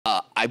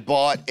I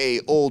bought a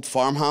old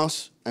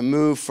farmhouse. I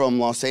moved from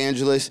Los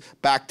Angeles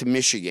back to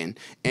Michigan.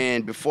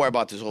 And before I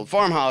bought this old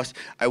farmhouse,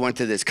 I went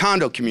to this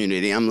condo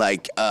community. I'm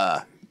like,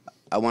 I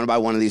want to buy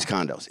one of these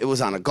condos. It was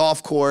on a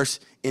golf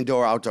course,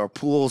 indoor, outdoor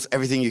pools,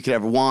 everything you could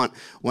ever want.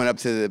 Went up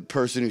to the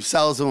person who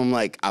sells them. I'm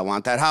like, I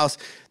want that house.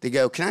 They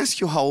go, can I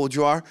ask you how old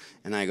you are?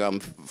 And I go,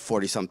 I'm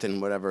 40-something,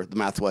 whatever the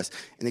math was.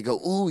 And they go,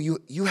 ooh,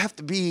 you have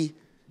to be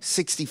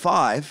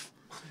 65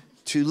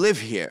 to live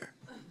here.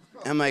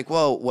 I'm like,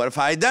 well, what if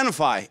I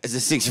identify as a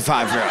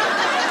 65-year-old?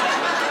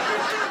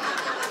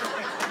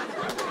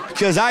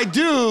 Because I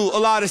do a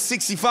lot of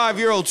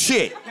 65-year-old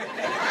shit.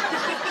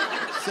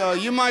 So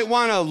you might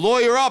want to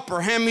lawyer up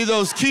or hand me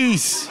those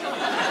keys.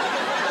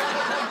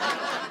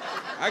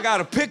 I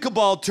got a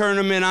pickleball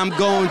tournament I'm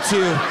going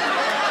to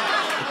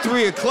at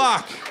 3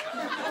 o'clock.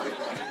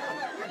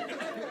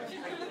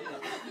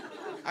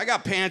 I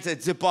got pants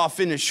that zip off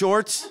into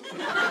shorts.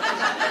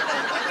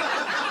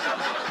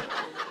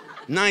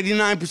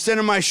 99%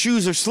 of my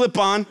shoes are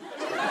slip-on.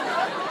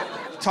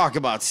 Talk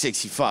about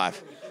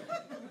 65.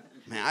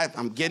 Man,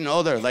 I'm getting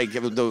older. Like,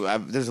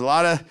 there's a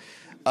lot of...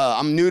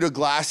 I'm new to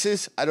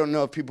glasses. I don't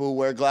know if people who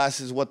wear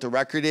glasses what the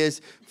record is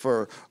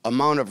for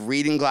amount of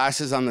reading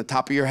glasses on the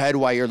top of your head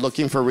while you're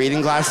looking for reading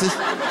glasses.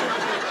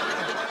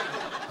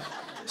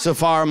 So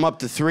far, I'm up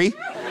to 3.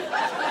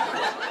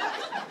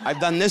 I've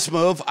done this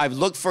move. I've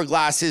looked for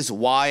glasses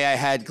while I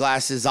had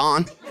glasses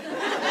on.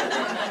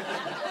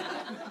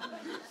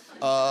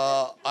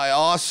 I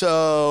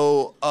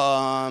also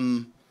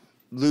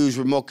lose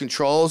remote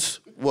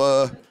controls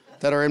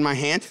that are in my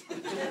hand.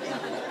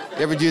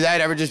 You ever do that?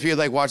 Ever just be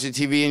like watching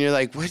TV and you're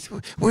like,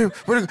 where?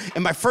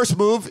 And my first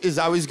move is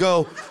I always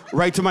go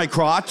right to my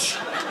crotch.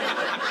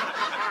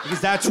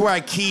 Because that's where I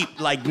keep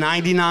like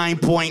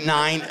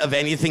 99.9 of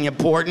anything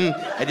important.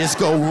 I just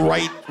go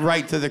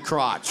right to the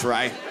crotch,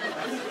 right?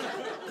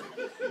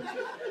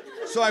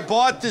 So I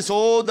bought this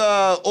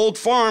old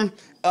farm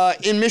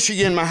in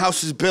Michigan. My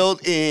house was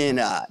built in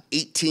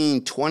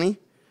 1820,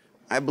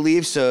 I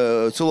believe,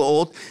 so it's a little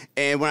old.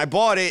 And when I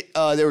bought it,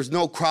 there was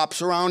no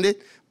crops around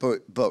it.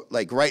 But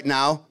like right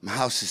now, my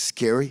house is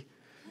scary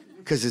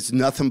because it's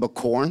nothing but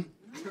corn.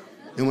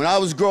 And when I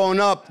was growing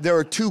up, there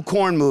were 2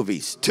 corn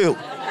movies, 2.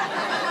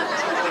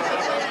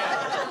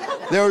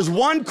 There was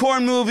one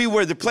corn movie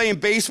where they're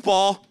playing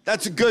baseball.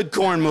 That's a good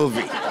corn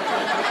movie.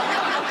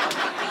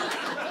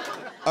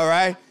 All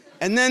right?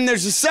 And then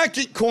there's a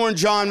second corn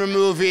genre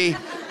movie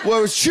where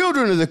it was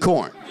Children of the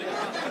Corn,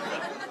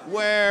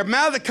 where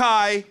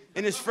Malachi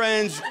and his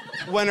friends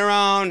went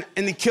around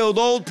and they killed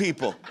old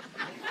people.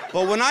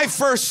 But when I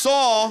first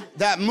saw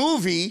that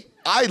movie,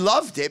 I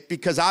loved it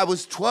because I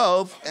was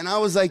 12 and I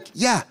was like,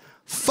 yeah,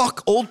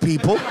 fuck old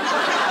people.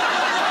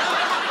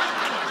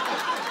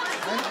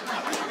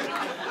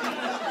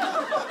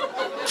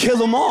 Kill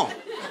them all.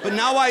 But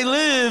now I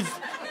live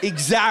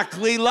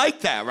exactly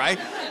like that, right?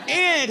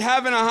 And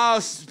having a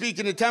house,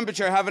 speaking of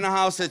temperature, having a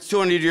house that's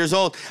 200 years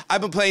old,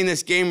 I've been playing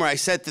this game where I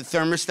set the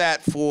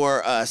thermostat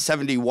for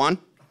 71.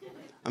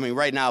 I mean,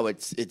 right now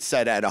it's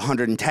set at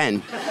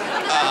 110.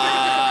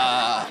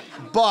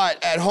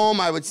 But at home,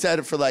 I would set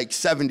it for like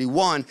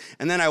 71,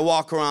 and then I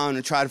walk around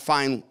and try to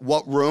find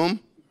what room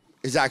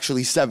is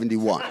actually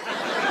 71.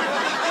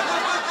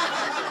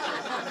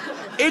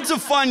 It's a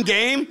fun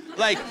game.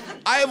 Like,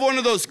 I have one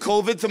of those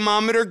COVID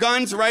thermometer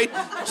guns, right?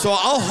 So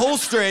I'll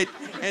holster it,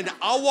 and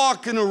I'll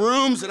walk into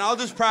rooms, and I'll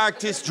just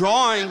practice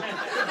drawing,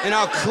 and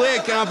I'll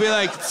click, and I'll be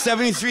like,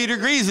 73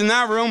 degrees in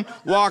that room.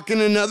 Walk in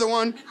another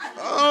one.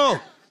 Oh,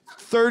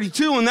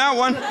 32 in that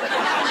one.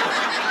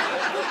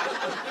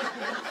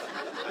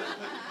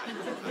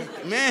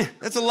 Man,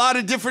 that's a lot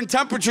of different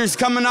temperatures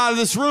coming out of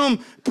this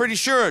room. Pretty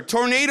sure a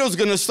tornado's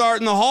gonna start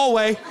in the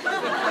hallway.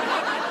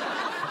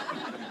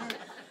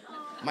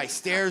 My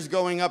stairs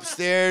going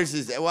upstairs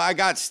is, well, I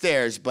got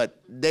stairs, but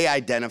they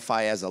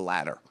identify as a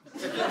ladder.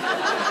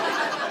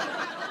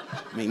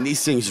 I mean,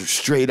 these things are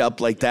straight up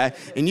like that.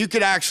 And you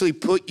could actually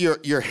put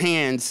your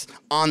hands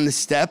on the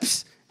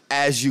steps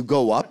as you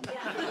go up.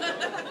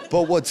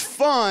 But what's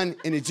fun,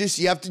 and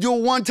you have to do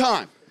it one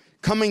time.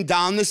 Coming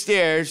down the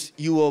stairs,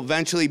 you will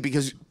eventually,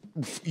 because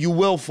you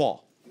will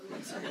fall,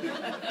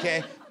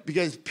 okay?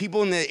 Because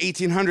people in the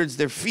 1800s,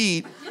 their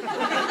feet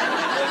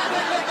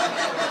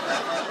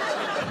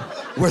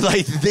were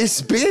like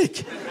this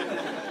big.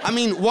 I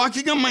mean,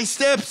 walking up my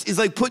steps is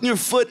like putting your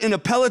foot in a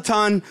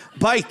Peloton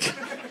bike.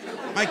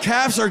 My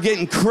calves are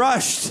getting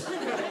crushed.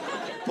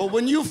 But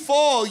when you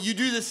fall, you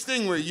do this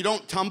thing where you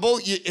don't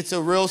tumble. It's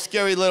a real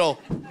scary little,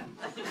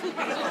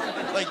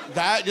 like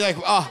that. You're like,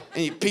 oh,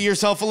 and you pee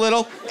yourself a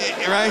little,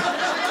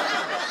 right?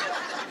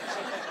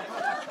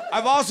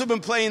 I've also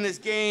been playing this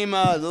game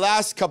the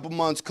last couple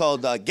months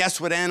called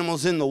Guess What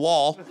Animal's in the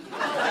Wall.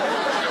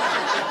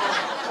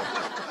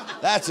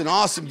 That's an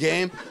awesome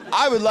game.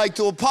 I would like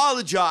to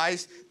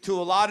apologize to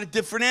a lot of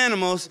different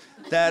animals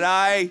that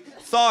I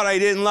thought I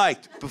didn't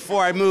like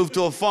before I moved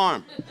to a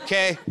farm,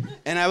 okay?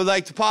 And I would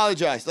like to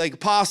apologize. Like a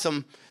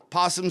possum,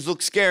 possums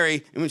look scary,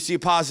 and when you see a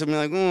possum, you're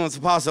like, oh, it's a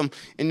possum,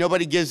 and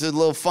nobody gives a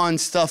little fun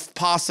stuffed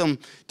possum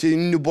to a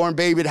newborn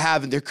baby to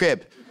have in their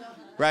crib,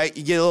 right?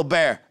 You get a little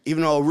bear,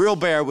 even though a real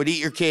bear would eat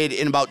your kid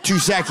in about 2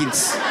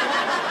 seconds.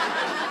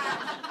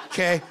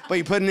 Okay, but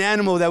you put an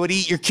animal that would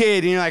eat your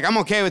kid, and you're like, I'm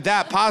okay with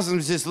that.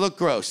 Possums just look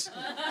gross.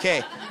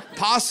 Okay,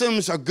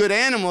 possums are good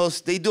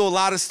animals. They do a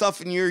lot of stuff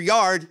in your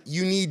yard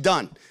you need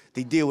done.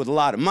 They deal with a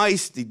lot of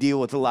mice. They deal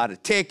with a lot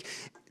of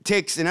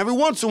ticks, and every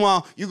once in a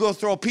while, you go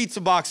throw a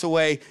pizza box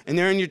away, and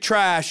they're in your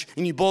trash,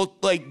 and you both,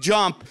 like,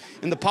 jump,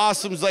 and the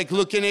possum's, like,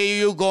 looking at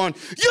you going,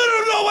 you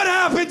don't know what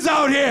happens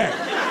out here.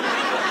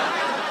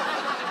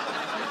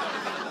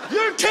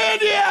 Your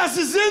candy ass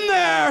is in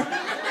there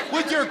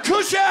with your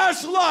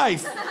cush-ass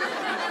life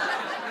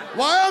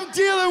while I'm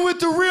dealing with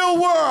the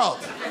real world.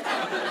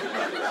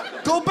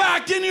 Go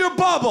back in your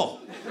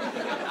bubble.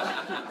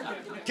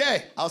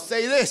 Okay, I'll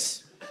say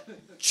this.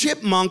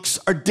 Chipmunks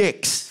are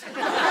dicks.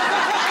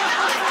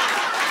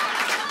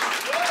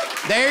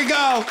 There you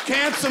go.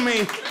 Cancel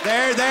me.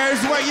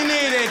 There's what you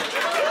needed.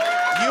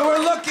 You were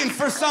looking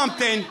for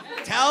something.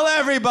 Tell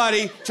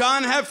everybody,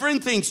 John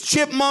Heffron thinks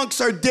chipmunks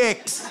are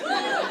dicks.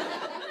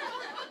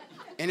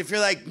 And if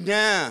you're like,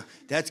 nah,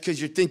 that's because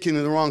you're thinking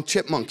of the wrong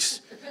chipmunks.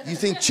 You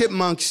think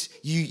chipmunks,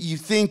 you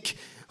think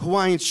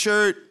Hawaiian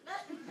shirt,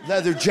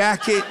 leather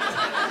jacket.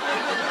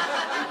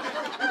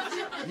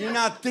 You're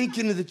not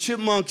thinking of the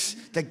chipmunks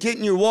that get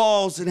in your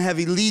walls and have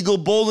illegal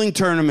bowling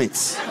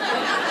tournaments.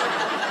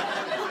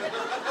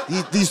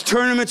 These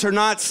tournaments are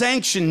not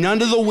sanctioned.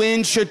 None of the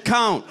wins should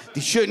count.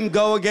 They shouldn't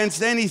go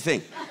against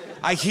anything.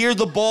 I hear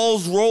the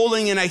balls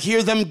rolling and I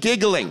hear them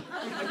giggling.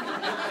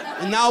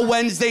 And now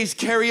Wednesday's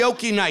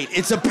karaoke night.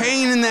 It's a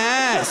pain in the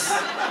ass.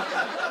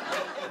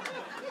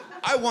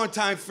 I one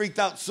time freaked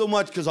out so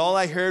much because all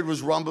I heard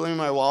was rumbling in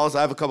my walls.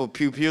 I have a couple of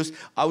pew-pews.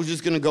 I was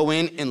just gonna go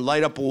in and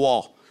light up a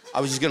wall. I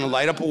was just gonna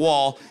light up a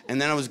wall,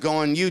 and then I was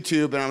going on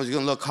YouTube and I was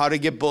gonna look how to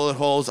get bullet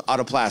holes out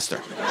of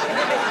plaster.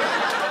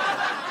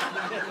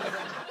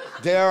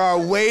 There are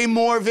way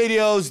more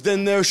videos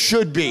than there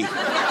should be.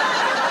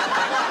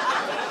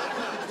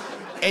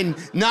 And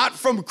not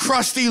from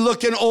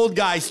crusty-looking old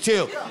guys,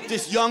 too.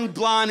 Just young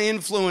blonde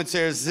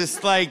influencers,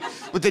 just like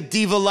with a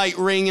diva light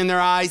ring in their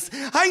eyes.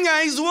 Hi,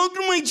 guys,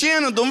 welcome to my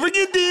channel. Don't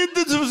forget to hit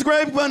the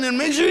subscribe button and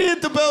make sure you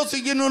hit the bell so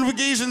you get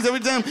notifications every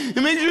time.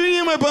 And make sure you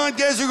hear my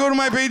podcast or go to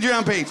my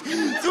Patreon page.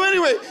 So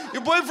anyway,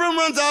 your boyfriend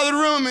runs out of the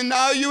room and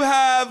now you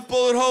have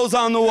bullet holes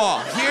on the wall.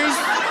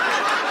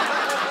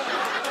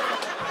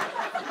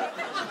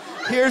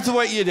 Here's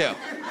what you do.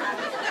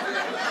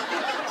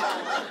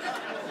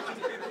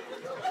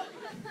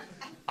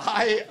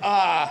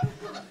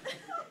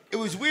 It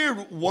was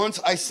weird once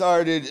I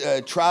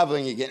started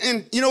traveling again.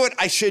 And you know what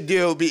I should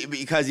do,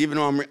 because even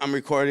though I'm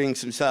recording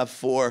some stuff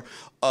for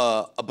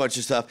a bunch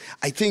of stuff,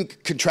 I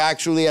think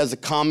contractually as a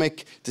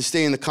comic, to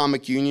stay in the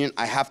comic union,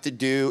 I have to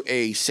do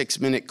a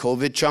 6-minute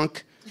COVID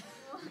chunk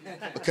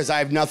because I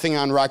have nothing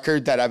on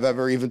record that I've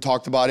ever even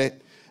talked about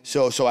it.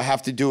 So I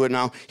have to do it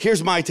now.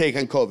 Here's my take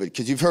on COVID,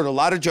 because you've heard a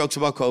lot of jokes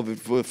about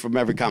COVID from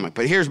every comic,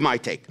 but here's my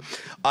take.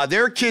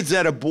 There are kids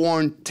that are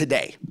born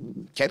today,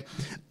 okay,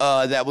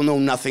 that will know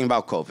nothing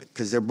about COVID,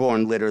 because they're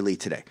born literally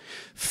today.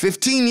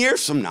 15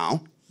 years from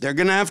now, they're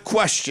gonna have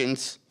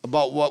questions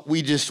about what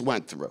we just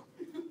went through,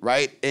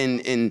 right?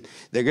 And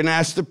they're gonna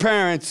ask their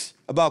parents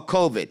about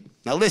COVID.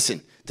 Now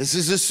listen, this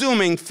is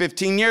assuming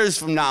 15 years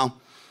from now,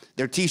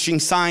 they're teaching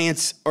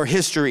science or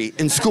history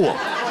in school.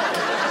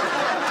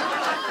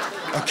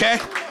 Okay?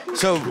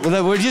 So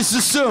we'll just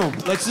assume,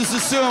 let's just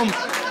assume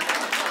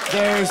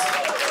there's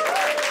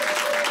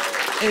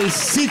a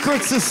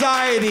secret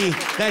society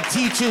that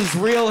teaches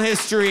real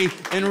history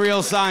and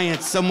real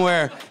science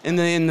somewhere in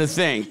the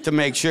thing to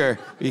make sure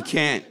you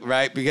can't,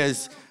 right?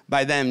 Because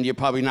by then you're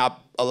probably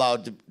not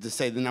allowed to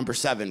say the number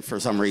 7 for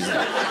some reason.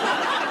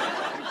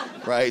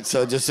 Right?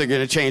 So just they're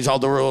gonna change all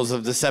the rules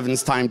of the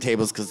 7's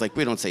timetables because like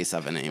we don't say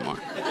 7 anymore.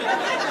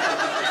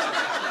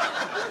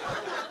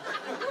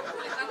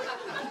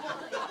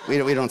 We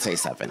don't say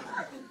 7.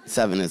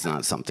 7 is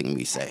not something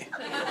we say.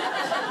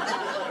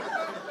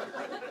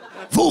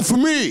 Vote for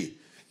me.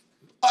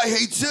 I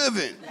hate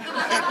 7.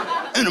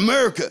 In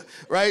America,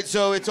 right?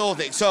 So it's all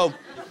things. So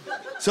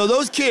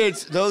those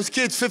kids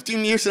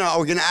 15 years from now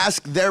are gonna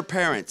ask their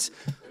parents,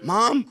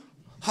 Mom,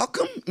 how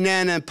come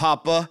Nana and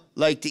Papa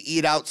like to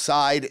eat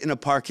outside in a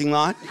parking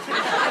lot?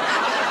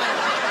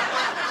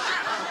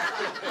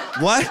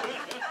 What?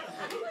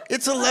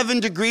 It's 11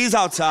 degrees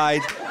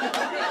outside.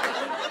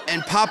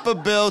 And Papa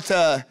built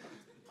an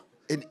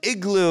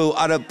igloo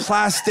out of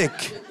plastic,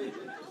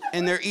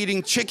 and they're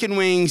eating chicken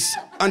wings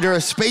under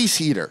a space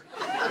heater.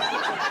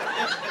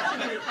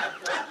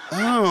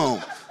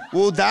 Oh,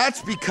 well,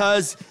 that's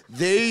because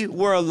they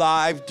were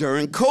alive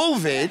during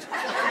COVID.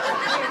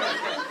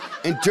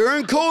 And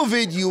during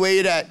COVID, you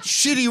ate at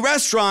shitty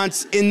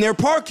restaurants in their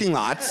parking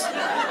lots.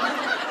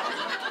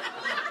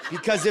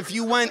 Because if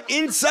you went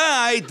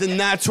inside, then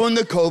that's when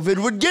the COVID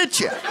would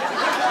get you.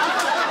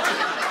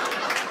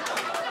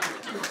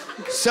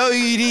 So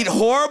you'd eat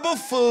horrible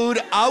food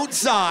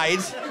outside,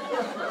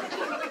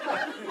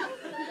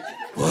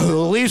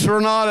 Well, at least we're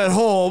not at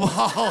home.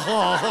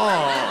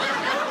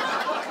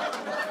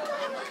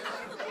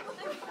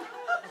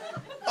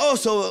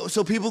 Oh,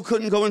 so people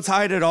couldn't go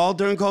inside at all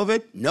during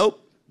COVID? Nope.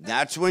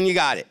 That's when you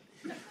got it.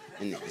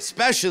 And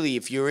especially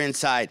if you were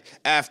inside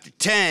after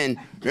 10,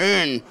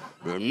 then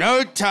the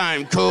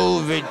nighttime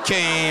COVID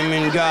came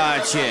and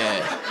got you.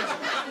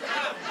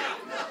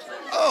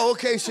 Oh,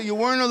 okay, so you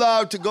weren't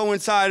allowed to go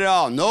inside at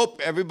all. Nope,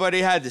 everybody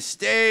had to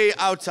stay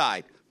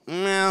outside.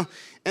 Well,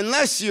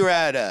 unless you're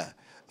at a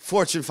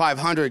Fortune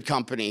 500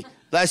 company,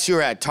 unless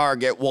you're at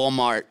Target,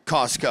 Walmart,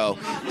 Costco,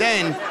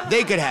 then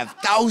they could have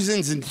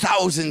thousands and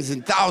thousands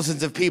and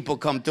thousands of people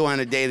come through on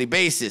a daily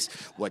basis.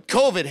 What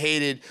COVID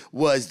hated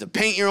was the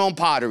paint your own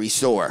pottery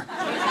store.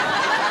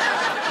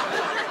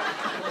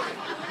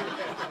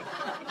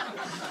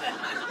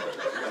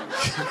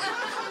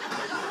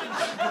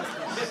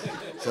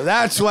 So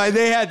that's why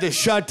they had to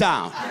shut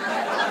down.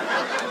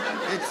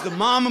 It's the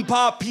mom and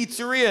pop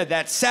pizzeria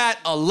that sat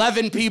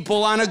 11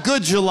 people on a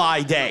good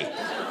July day.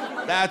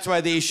 That's why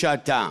they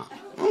shut down.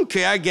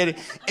 Okay, I get it.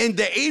 And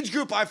the age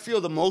group I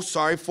feel the most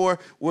sorry for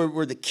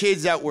were the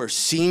kids that were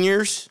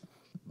seniors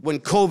when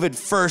COVID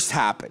first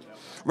happened,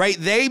 right?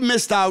 They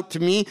missed out, to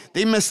me,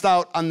 they missed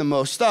out on the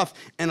most stuff.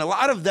 And a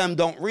lot of them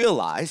don't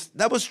realize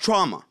that was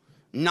trauma.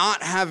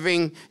 Not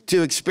having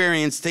to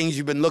experience things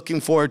you've been looking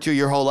forward to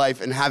your whole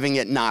life and having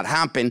it not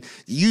happen.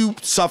 You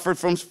suffered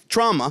from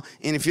trauma,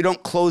 and if you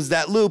don't close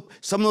that loop,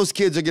 some of those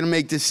kids are gonna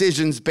make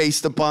decisions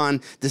based upon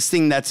this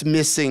thing that's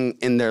missing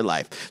in their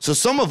life. So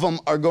some of them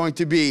are going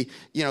to be,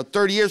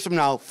 30 years from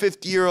now,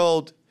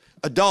 50-year-old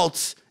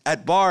adults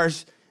at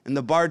bars, and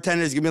the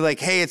bartender is gonna be like,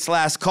 hey, it's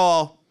last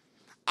call.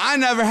 I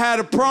never had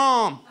a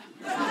prom.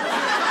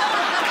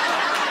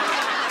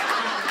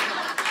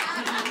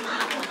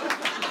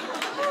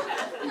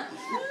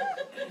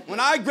 When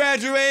I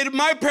graduated,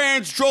 my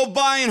parents drove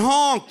by and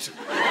honked.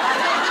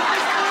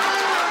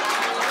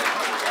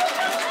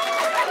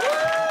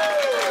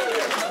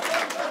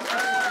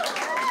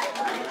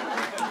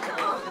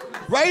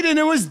 Right, and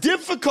it was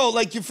difficult.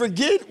 Like, you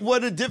forget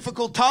what a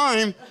difficult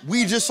time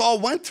we just all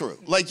went through.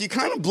 Like, you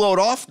kind of blow it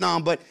off now,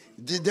 but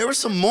there were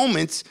some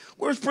moments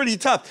where it was pretty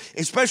tough,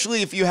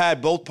 especially if you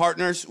had both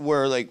partners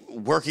were, like,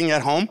 working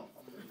at home.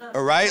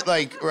 All right,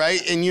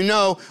 right? And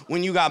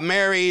when you got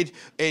married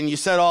and you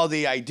said all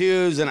the I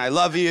do's and I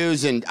love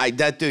you's and I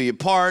that do you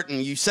part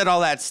and you said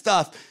all that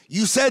stuff,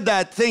 you said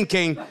that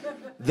thinking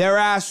their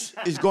ass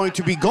is going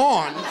to be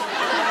gone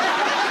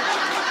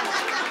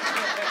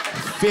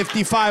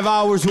 55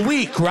 hours a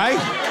week, right?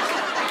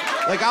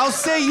 Like, I'll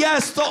say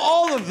yes to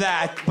all of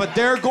that, but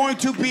they're going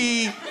to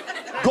be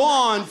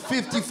gone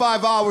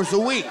 55 hours a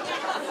week.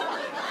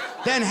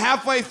 Then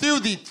halfway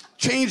through,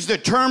 changed the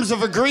terms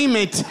of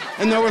agreement,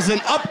 and there was an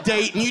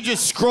update, and you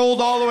just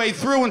scrolled all the way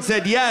through and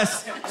said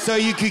yes, so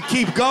you could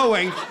keep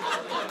going.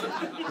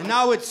 And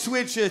now it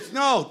switches,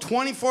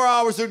 24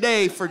 hours a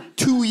day for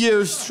 2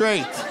 years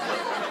straight.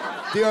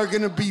 They are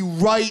gonna be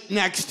right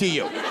next to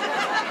you.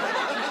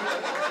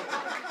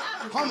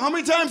 How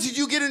many times did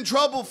you get in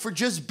trouble for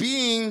just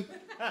being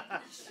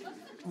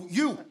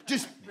you?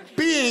 Just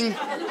being.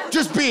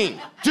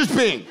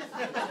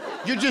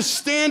 You're just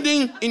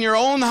standing in your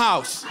own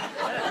house.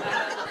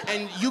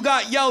 And you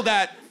got yelled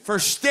at for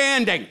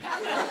standing.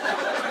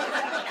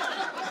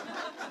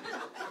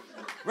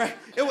 Right?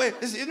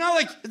 It's not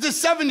like the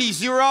 70s,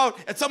 you were out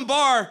at some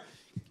bar,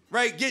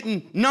 right,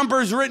 getting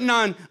numbers written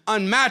on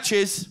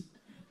matches.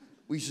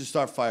 We should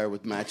start fire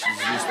with matches.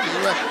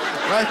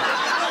 Right?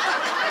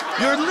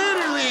 You're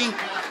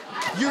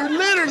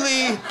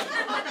literally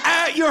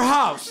at your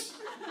house.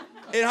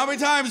 And how many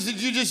times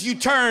did you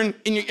turn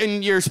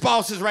and your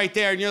spouse is right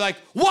there and you're like,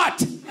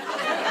 what?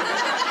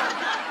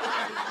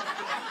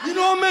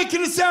 I'm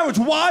making a sandwich.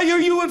 Why are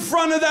you in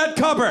front of that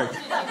cupboard?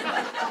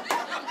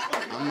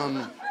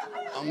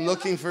 I'm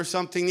looking for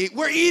something to eat.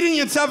 We're eating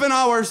in 7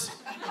 hours.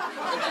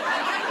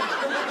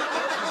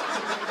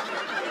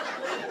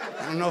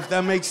 I don't know if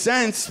that makes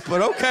sense,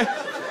 but okay.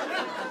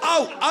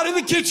 Out of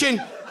the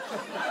kitchen.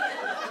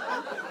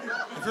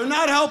 If you're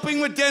not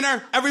helping with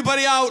dinner,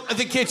 everybody out of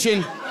the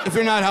kitchen if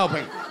you're not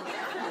helping.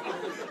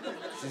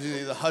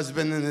 Usually the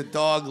husband and the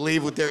dog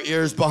leave with their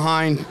ears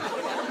behind.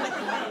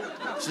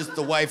 It's just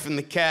the wife and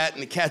the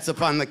cat's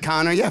up on the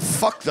counter. Yeah,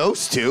 fuck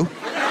those two.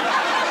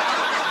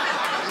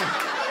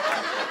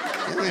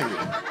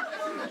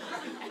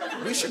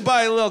 We should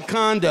buy a little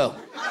condo.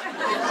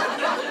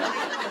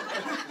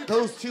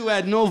 Those two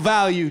had no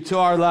value to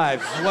our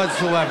lives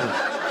whatsoever.